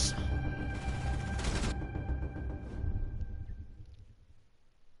DemiGods.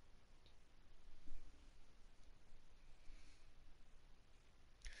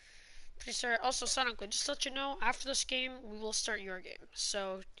 Pretty sure. Also, Sonically, just to let you know, after this game, we will start your game.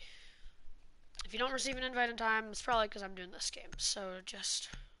 So, if you don't receive an invite in time, it's probably because I'm doing this game. So, just.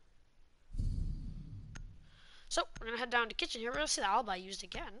 So, we're going to head down to kitchen here. We're going to see the alibi used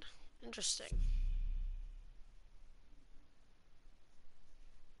again. Interesting.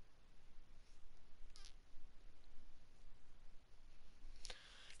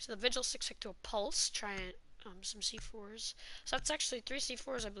 So the Vigil 6 to a Pulse, trying some C4s. So that's actually 3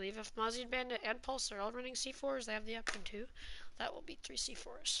 C4s, I believe. If Mozzie, Bandit, and Pulse are all running C4s, they have the option too. That will be 3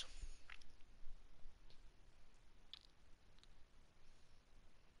 C4s.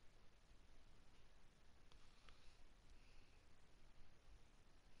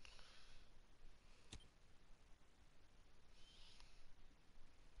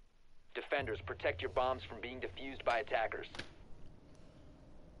 Defenders, protect your bombs from being defused by attackers.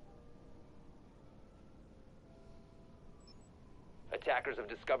 Attackers have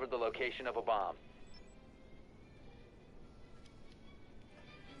discovered the location of a bomb.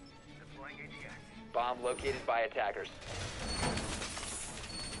 Bomb located by attackers.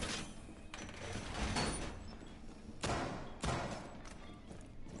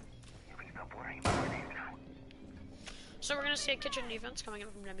 So we're going to see a kitchen defense coming in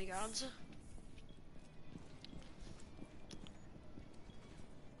from DemiGods.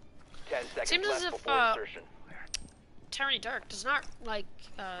 10 seconds Seems as left if before insertion. Tyranny Dark does not like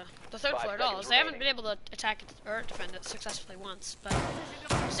the third 5 floor at all. seconds They haven't remaining. been able to attack it or defend it successfully once, but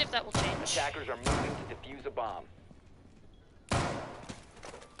we'll see if that will change. Attackers are moving to defuse a bomb.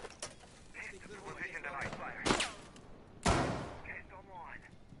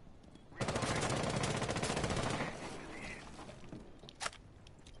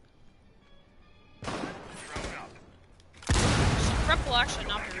 So prep will actually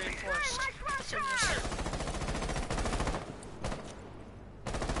not be reinforced. That's interesting.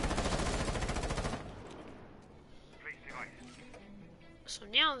 So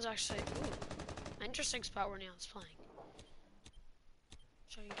Neon's actually an interesting spot where Neon's playing.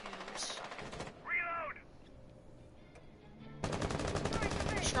 Show you cams.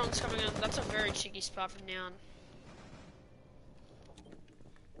 Strong's coming in. That's a very cheeky spot for Neon.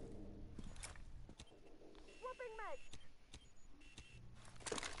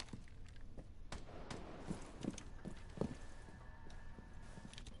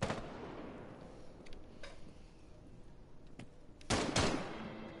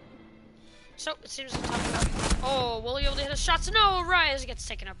 So, it seems to top it up. Oh, will he be able to hit his shots? No, Rise gets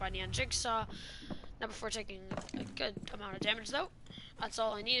taken up by Neon Jigsaw. Not before taking a good amount of damage, though. That's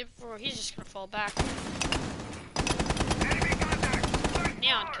all I needed for. He's just gonna fall back.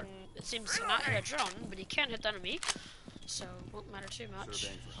 Neon can, it seems to not hit a drone, but he can hit the enemy. So, won't matter too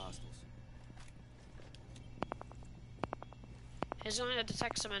much. He's going to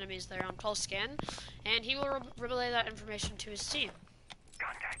detect some enemies there on pulse scan, and he will relay that information to his team.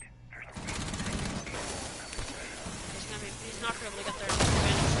 He's not going to be able to get there.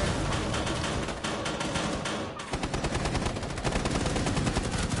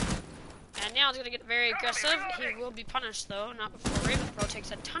 Baton's gonna get very aggressive. He will be punished though, not before Raven Pro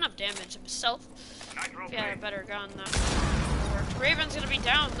takes a ton of damage himself. If he had a better gun, that would have worked. Raven's gonna be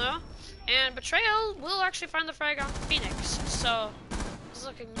down though, and Betrayal will actually find the frag on Phoenix. So it's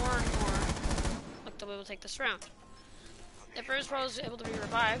looking more and more like the way we'll take this round. If Raven Pro is able to be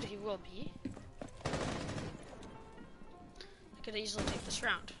revived, he will be. I could easily take this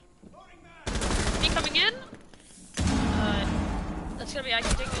round. Me coming in. That's gonna be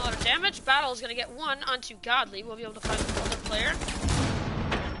actually taking a lot of damage. Battle is gonna get one onto Godly. We'll be able to find the other player.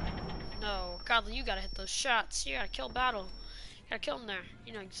 No, Godly, you gotta hit those shots. You gotta kill Battle. You gotta kill him there.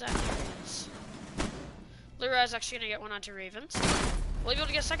 You know exactly where he is. Lyra is actually gonna get one onto Ravens. Will he be able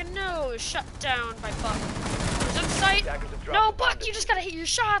to get a second? No, shut down by Buck. He's in sight. No, Buck, you just gotta hit your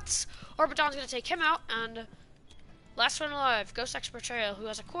shots. Or Baton's gonna take him out. And last one alive, Ghost X Betrayal, who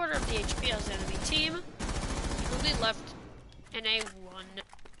has a quarter of the HP as the enemy team. He will be left in a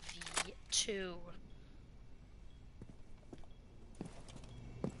 1v2.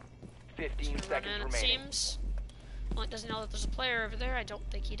 15 seconds remaining. It seems. Well, it doesn't know that there's a player over there. I don't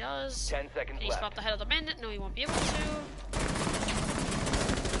think he does. 10 seconds Can he spot the head of the bandit? No, he won't be able to.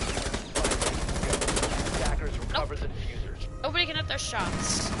 Attackers recover the diffusers. Nobody can hit their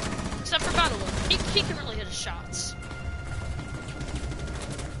shots. Except for Battle. He can really hit his shots.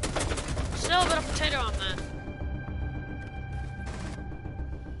 Still a bit of potato on that.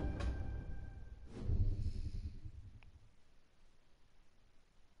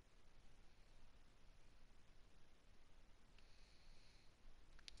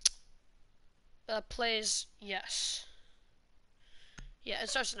 Plays, yes. Yeah, it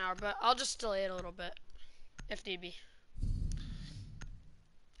starts an hour, but I'll just delay it a little bit, if need be.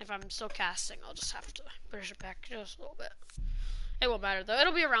 If I'm still casting, I'll just have to push it back just a little bit. It won't matter, though.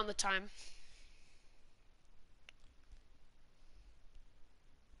 It'll be around the time.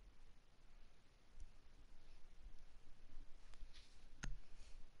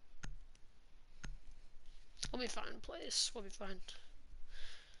 We'll be fine, please. We'll be fine.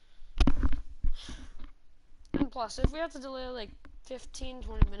 And plus, if we have to delay like 15,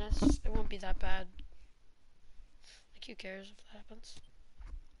 20 minutes, it won't be that bad. Like, who cares if that happens?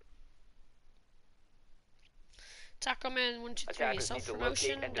 Taco Man 1, 2, 3,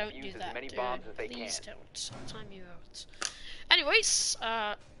 self-promotion. Don't do that, dude. Please don't. I'll time you out. Anyways,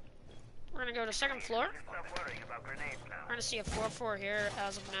 we're gonna go to second floor. We're gonna see a 4-4 here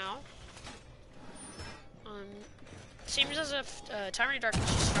as of now. Seems as if Tyranny Dark is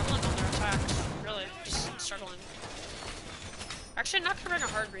just struggling on their attacks. Really, just struggling. Actually, not gonna run a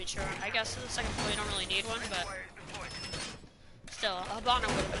hard reach here. I guess in the second floor you don't really need one, but still, a Habana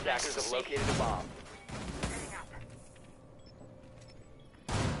would have been nice to see. Attackers have located a bomb.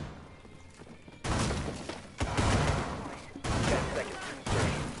 10 seconds to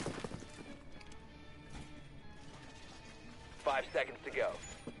insertion. 5 seconds to go.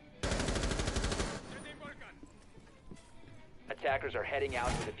 Attackers are heading out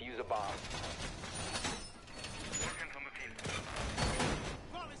to defuse a bomb.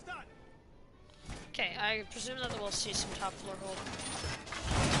 Okay, I presume that we'll see some top floor hold.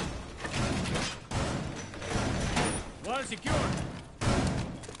 Well secure.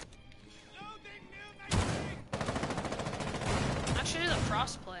 Actually, the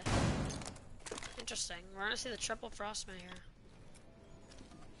frost play. Interesting. We're gonna see the triple frost play here.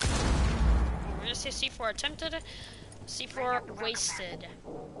 We're gonna see C4 attempted. C4 wasted.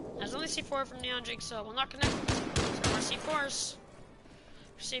 There's only C4 from Neon Jig, so we'll not connect. Some more C4s.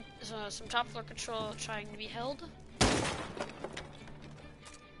 See some top floor control trying to be held.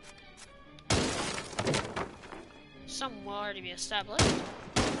 Some will already be established.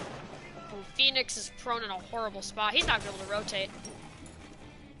 Oh, Phoenix is prone in a horrible spot. He's not gonna be able to rotate.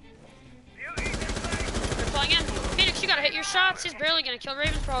 They're pulling in. Phoenix, you gotta hit your shots. He's barely gonna kill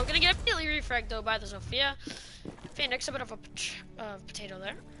Raven Pro. Gonna get immediately refragged though by the Zofia. Phoenix, a bit of a potato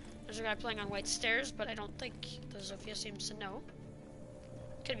there. There's a guy playing on white stairs, but I don't think the Zofia seems to know.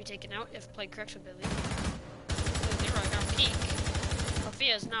 Could be taken out if played correctly. Leroy got a peek.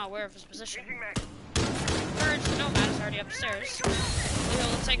 Zofia is now aware of his position. Purge, the Nomad is already upstairs.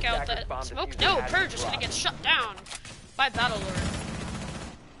 We'll take out the smoke. No, Purge is gonna get shut down by Battlelord.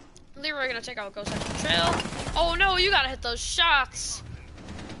 Leroy gonna take out Ghost X Betrayal. Oh no, you gotta hit those shots.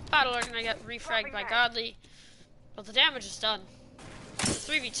 Battlelord gonna get refragged by Godly. But the damage is done.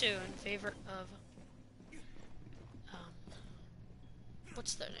 3v2 in favor of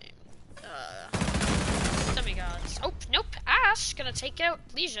what's their name? DemiGods. Oh, nope. Ash gonna take out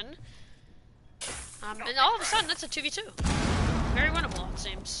Legion. And all of a sudden, it's a 2v2. Very winnable, it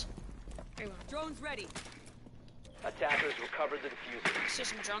seems. Very winnable. Drone's ready. Attackers recovered the diffuser. See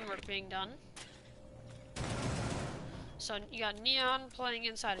some drone work being done. So you got Neon playing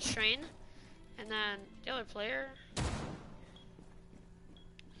inside a train, and then the other player,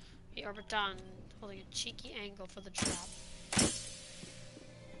 the Orbiton, holding a cheeky angle for the drop.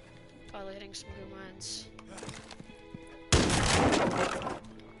 Probably hitting some good mines.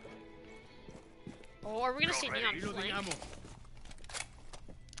 Oh, are we gonna see Neon flank? I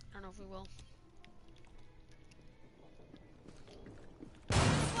don't know if we will.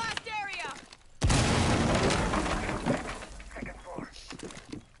 Blast area! Second floor.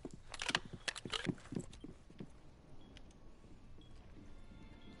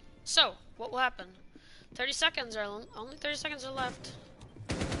 So, what will happen? 30 seconds are only 30 seconds are left.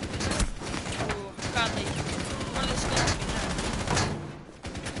 Ooh, godly. One of these skills we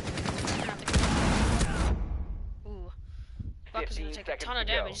have. Ooh. Buck is gonna take a ton of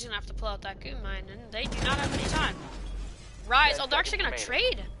damage. He's gonna have to pull out that goon mine, and they do not have any time. Rise. Oh, they're actually gonna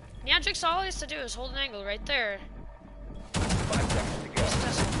trade. Neon Jigsaw, all he has to do is hold an angle right there. 5 seconds to go.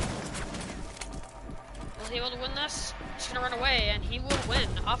 Will he be able to win this? He's gonna run away, and he will win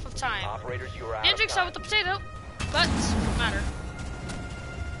off of time. Operators, you are out Neon of Jigsaw time. with the potato, but it doesn't matter.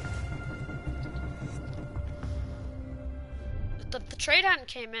 The trade hadn't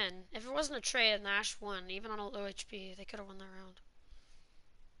came in. If it wasn't a trade and the Ash won, even on a low HP, they could have won that round.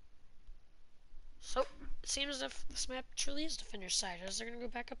 So, it seems as if this map truly is Defender's side, as they're going to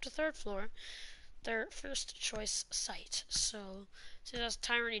go back up to 3rd floor, their first choice site. So, since as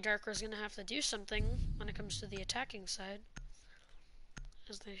Tyranny Darker is going to have to do something when it comes to the attacking side,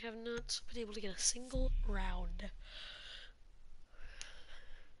 as they have not been able to get a single round.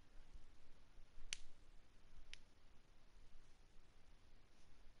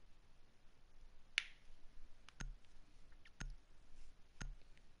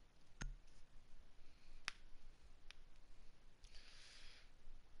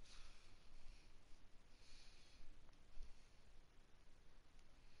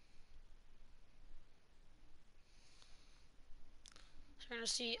 We're going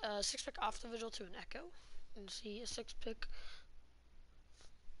to see a 6-pick off the Vigil to an Echo, and see a 6-pick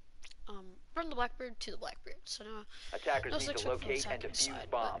from the Blackbeard to the Blackbeard. So now, Attackers no need 6-pick to locate and defuse side,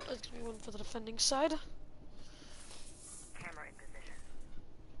 bombs. but it's going to be one for the defending side. Camera in position.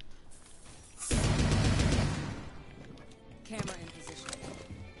 Camera in position.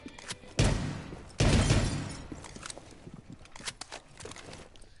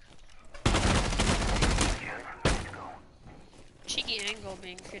 Cheeky angle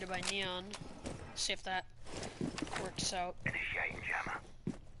being created by Neon. See if that works out. Initiate jammer.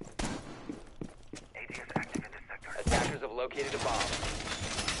 AD is active in the sector. Attackers have located a bomb.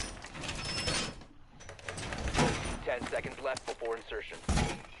 10 seconds left before insertion.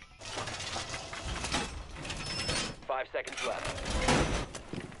 5 seconds left.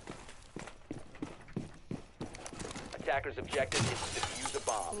 Attackers' objective is to defuse a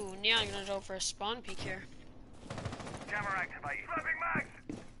bomb. Ooh, Neon gonna go for a spawn peek here. Jammer activated. Flipping mags!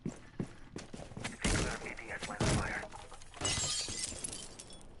 Particular ADS line of fire.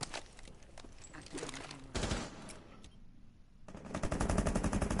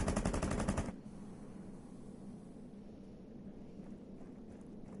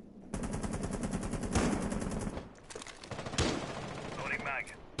 Loading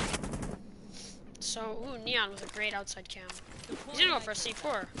mag. So, ooh, Neon with a great outside cam. He's gonna go for a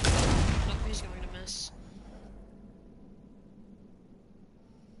C4. Nope, he's going to miss.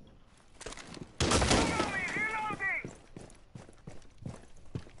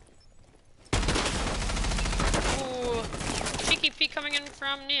 Ooh, cheeky peek coming in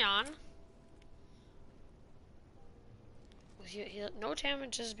from Neon. No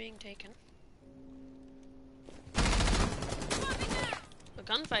damage is being taken. A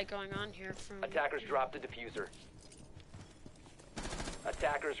gunfight going on here from... Attackers dropped the diffuser.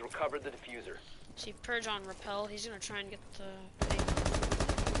 Attackers recovered the diffuser. See, Purge on Repel. He's gonna try and get the...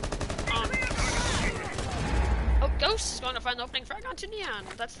 Oh, Ghost is going to find the opening frag onto Neon.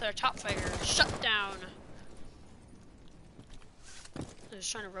 That's their top fighter. Shut down. They're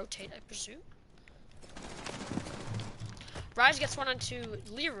just trying to rotate, I presume. Rise gets one onto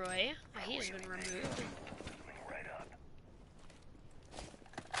Leroy. He has been removed.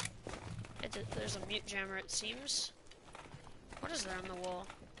 There's a mute jammer, it seems. What is there on the wall?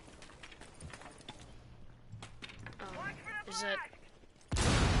 Is it?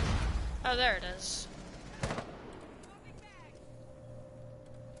 Oh, there it is.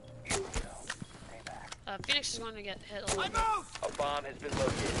 Phoenix is going to get hit a little bit. A bomb has been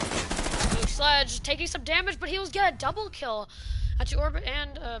located. Blue Sledge taking some damage, but he will get a double kill Onto Orbit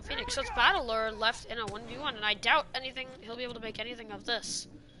and Phoenix. So it's Battlelord left in a 1v1, and I doubt he'll be able to make anything of this.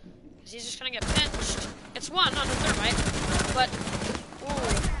 Because he's just gonna get pinched. It's 1 on the Thermite, but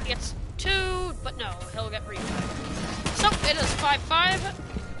ooh, he gets 2, but no, he'll get refragged. So it is 5-5.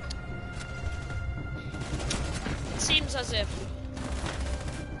 It seems as if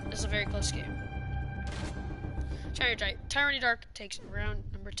this is a very close game. Tyranny Dark takes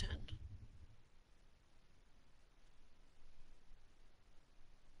round number 10.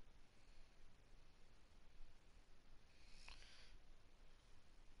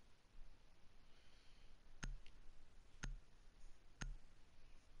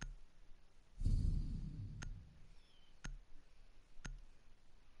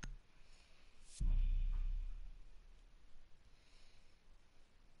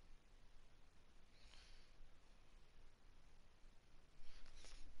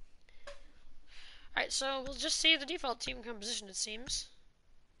 Alright, so we'll just see the default team composition, it seems.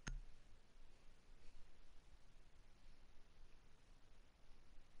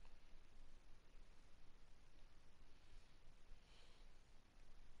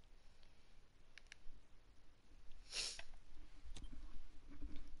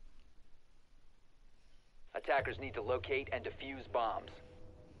 Attackers need to locate and defuse bombs.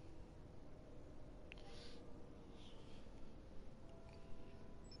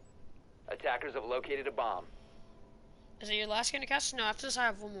 Attackers have located a bomb. Is it your last game to cast? No, after this I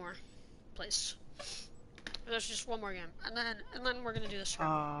have one more place. There's just one more game, and then we're gonna do this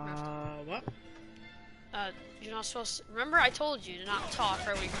round. What? You're not supposed to. Remember, I told you to not talk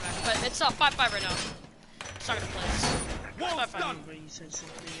right when you come back. But it's up 5-5 right now. It's not gonna play this. 5-5. But you said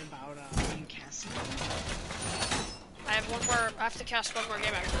something about you casting. I have one more. I have to cast one more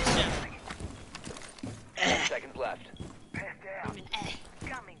game after this. Yeah. 10 seconds left. I mean,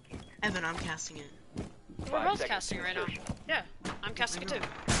 Evan, I'm casting it. We're both casting it right now. Yeah, I'm casting it too.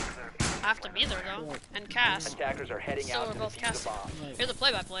 I have to be there though, and cast. Attackers are heading So out we're to both defuse casting. the bomb. You're the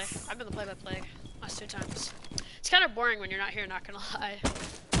play-by-play. I've been the play-by-play last 2 times. It's kind of boring when you're not here. Not gonna lie.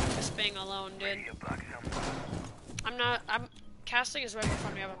 Just being alone, dude. I'm casting is way more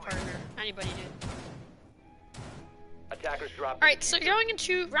fun when you have a partner. Anybody, dude. Attackers drop. All right, so going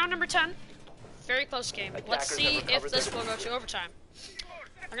into round number 10. Very close game. Let's see if this will go to overtime.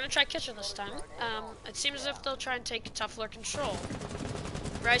 We're gonna try Kitchen this time. It seems as if they'll try and take Tuffler control.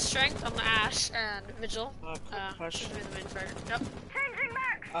 Rise Strength on the Ash and Vigil. Should be the main fighter. Yep.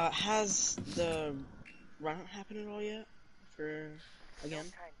 Has the run happened at all yet?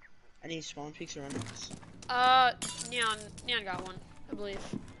 Again? Any spawn peaks or run-outs? Neon got one, I believe.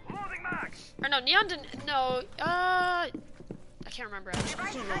 Or no, Neon didn't. No, I can't remember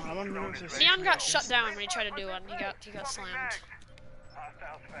actually. Neon got shut down when he tried to do one. He got slammed.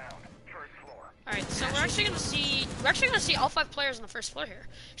 Alright, so we're actually gonna see all 5 players on the first floor here.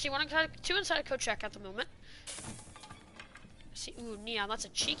 See 2 inside a coach check at the moment. See, ooh, Neon, that's a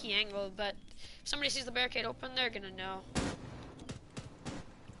cheeky angle, but if somebody sees the barricade open, they're gonna know.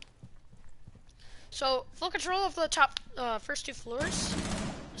 So full control of the top first 2 floors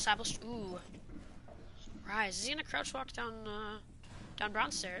established. Ooh, Rise, is he gonna crouch walk down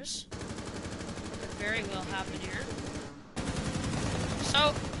brown stairs? Could very well happen here.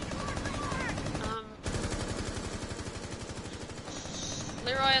 So,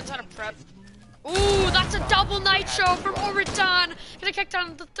 Leroy inside a prep. Ooh, that's a double nitro from Orbitron. Gonna kick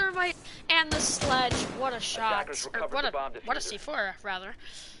down the Thermite and the Sledge. What a shot. Or what a C4, rather.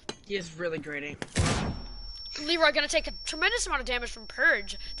 He is really great aim. Leroy gonna take a tremendous amount of damage from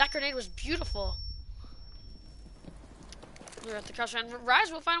Purge. That grenade was beautiful. We're at the crouch and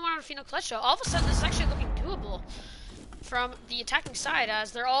Rise will find one on a Pheno Clutch show. All of a sudden, this is actually looking doable from the attacking side,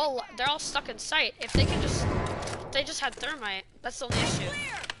 as they're all stuck in sight. If they can they just had Thermite. That's the only issue.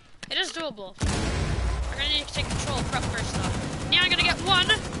 It is doable. We're gonna need to take control of prep first, though. Neon gonna get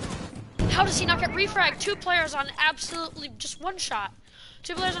 1. How does he not get refragged? 2 players on absolutely just 1 shot.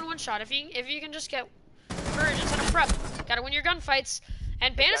 2 players on 1 shot. If you can just get Purge instead of prep, gotta win your gunfights.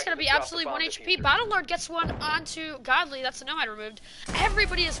 And Bandit's gonna be absolutely 1 HP. Battlelord gets 1 onto Godly. That's the Nomad removed.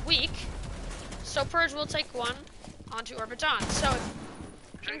 Everybody is weak, so Purge will take 1 onto Orbiton. So if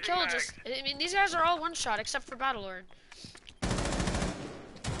you can kill I mean, these guys are all 1 shot except for Battlelord.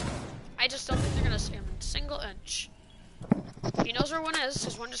 I just don't think they're gonna see him in a single inch. He knows where 1 is,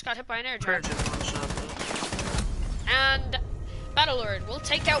 because 1 just got hit by an air drop. And Battlelord will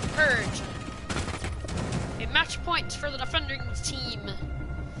take out Purge. A match point for the defending team.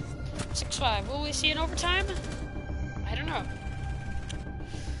 6-5. Will we see an overtime? I don't know.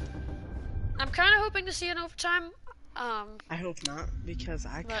 I'm kind of hoping to see an overtime. I hope not, because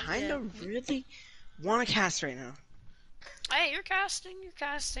I kind of really want to cast right now. Hey, you're casting.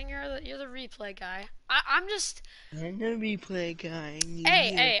 You're the replay guy. I'm just. I'm the replay guy.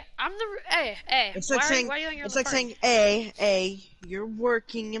 Hey, I'm the. Hey. It's like saying. Why are you you're It's the like party? saying, hey, you're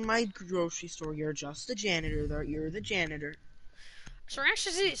working in my grocery store. You're just the janitor, though. You're the janitor. So we're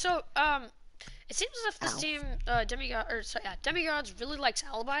actually it seems as if this team, DemiGods really likes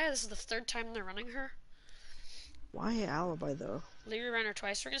Alibi. This is the third time they're running her. Why Alibi though? Leary ran her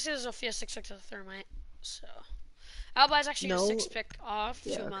twice. We're gonna see the Zofia 6-pick to the Thermite. So Alibi's actually a 6-pick off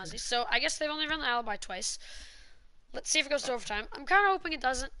to Mozzie. So I guess they've only run the Alibi twice. Let's see if it goes to overtime. I'm kind of hoping it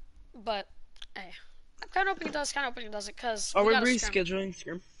doesn't, but hey, I'm kind of hoping it does, kind of hoping it doesn't, cause we rescheduling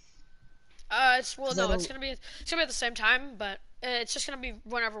scrim? It's gonna be at the same time, but it's just gonna be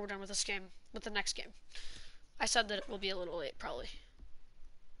whenever we're done with this game, with the next game. I said that it will be a little late, probably.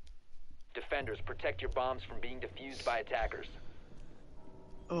 Defenders, protect your bombs from being defused by attackers.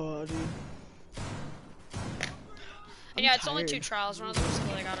 Oh, dude. And yeah, it's only 2 trials. One of them is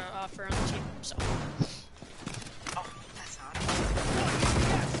that I gotta offer on the team, so. Oh, that's odd.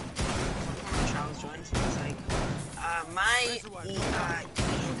 One of the trials joined, so it's like, my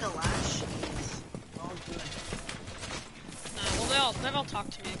Galash is all good. Well, they've all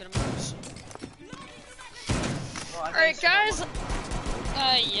talked to me a good amount. Well, alright, guys.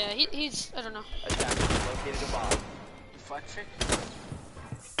 Yeah, he's, I don't know. Located a bomb. Fuck trick.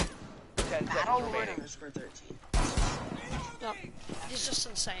 10 seconds remaining. For 13. No, he's just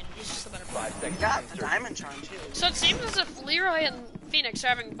insane. He's just the better player. 5 seconds. Got the diamond charm too. So it seems as if Leroy and Phoenix are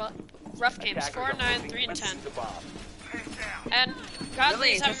having rough games. 4, 9, 3, and 10. And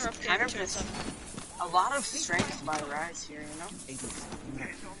Godly is having rough games. 2 and 7. A lot of strength by Rise here, you know?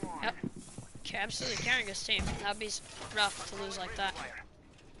 Yep. Okay, absolutely carrying his team. That'd be rough to lose like that.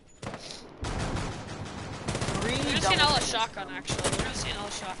 We're gonna see an Ella shotgun, actually. We're gonna see an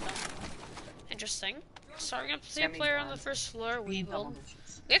Ella shotgun. Interesting. So we're gonna see a player on the first floor. We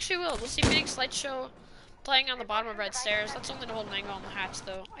actually will. We'll see Phoenix Lightshow playing on the bottom of red stairs. That's only to hold an angle on the hatch,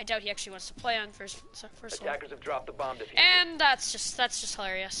 though. I doubt he actually wants to play on first floor. Attackers have dropped the bomb diffuser. And that's just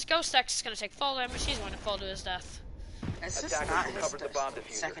hilarious. Ghost X is gonna take fall damage. He's going to fall to his death. It's just not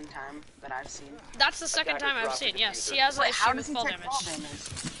his second time that I've seen. That's the second time I've seen. Yes, he has an issue with fall damage.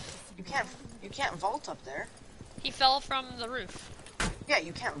 You can't vault up there. He fell from the roof. Yeah,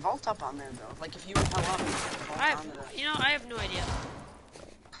 you can't vault up on there though. Like if you fell up, you can't vault on there. I have no idea.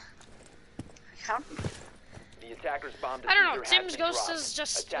 How? The attackers bombed. I don't know. Tim's Ghost is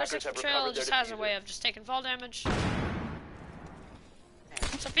just Betrayal just has a way of just taking fall damage.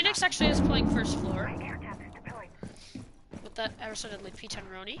 So Phoenix actually is playing first floor. With that ever so deadly P10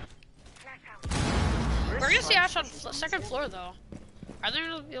 Roni. We're gonna see Ash on second floor though. Are they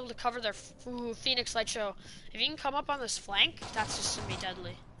gonna be able to cover their Phoenix Lightshow? If you can come up on this flank, that's just gonna be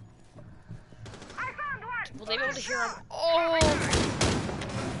deadly. Will they be able to hear him? Oh!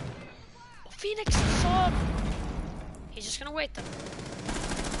 Phoenix saw him. He's just gonna wait then.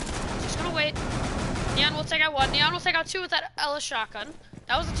 He's just gonna wait. Neon will take out 1. Neon will take out 2 with that Ella shotgun.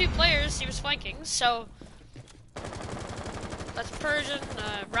 That was the 2 players he was flanking, so that's Persian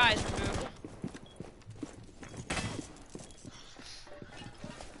Rise removed.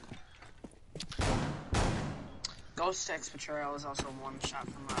 Ghost X Betrayal is also 1 shot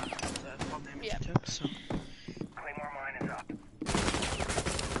from the fall damage he took, so. Claymore mine is up.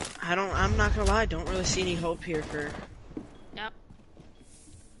 I'm not gonna lie, don't really see any hope here for. Yep.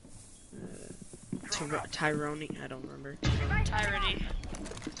 Tyranny, I don't remember. Tyranny.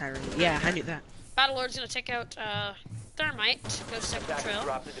 Yeah, I knew that. Battlelord's gonna take out Thermite, Ghost X Betrayal.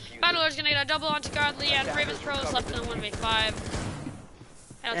 Battlelord's gonna get a double onto Godly, and Raven's Pro is left in the 1v5.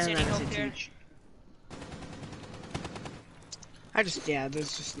 I don't see any hope here.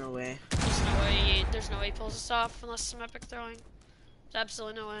 There's just no way. There's no way he pulls this off unless some epic throwing. There's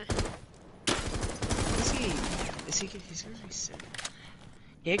absolutely no way. He's gonna be sick.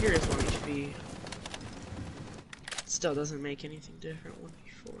 Jaeger is 1 HP. Still doesn't make anything different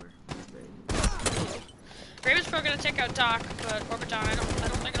 1v4. Raven's Pro gonna take out Doc, but Orbiton, I don't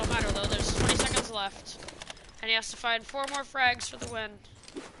think it'll matter though. There's 20 seconds left. And he has to find 4 more frags for the win.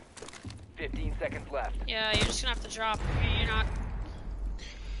 15 seconds left. Yeah, you're just gonna have to drop. You're not.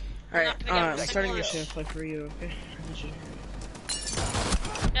 Alright, I'm starting your shift play for you, okay?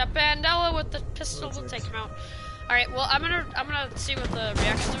 Yeah, Bandela with the pistol will take him out. Alright, well I'm gonna see what the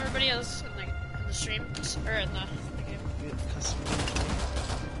reaction of everybody is in the stream or in the game.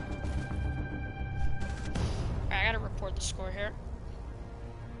 Alright, I gotta report the score here.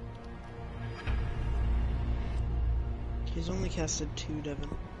 He's only casted 2, Devin.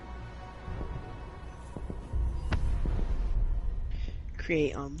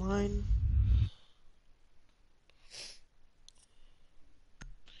 Create online.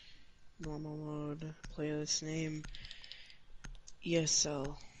 normal mode, playlist name,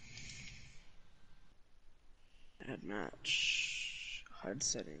 ESL, add match, HUD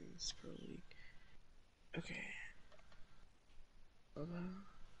settings, pro league. Okay.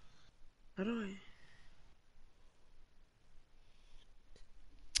 How do I? Alright,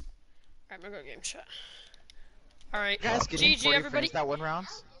 I'm gonna go game chat. Alright, Guys, getting GG everybody. that 1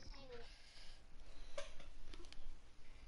 rounds.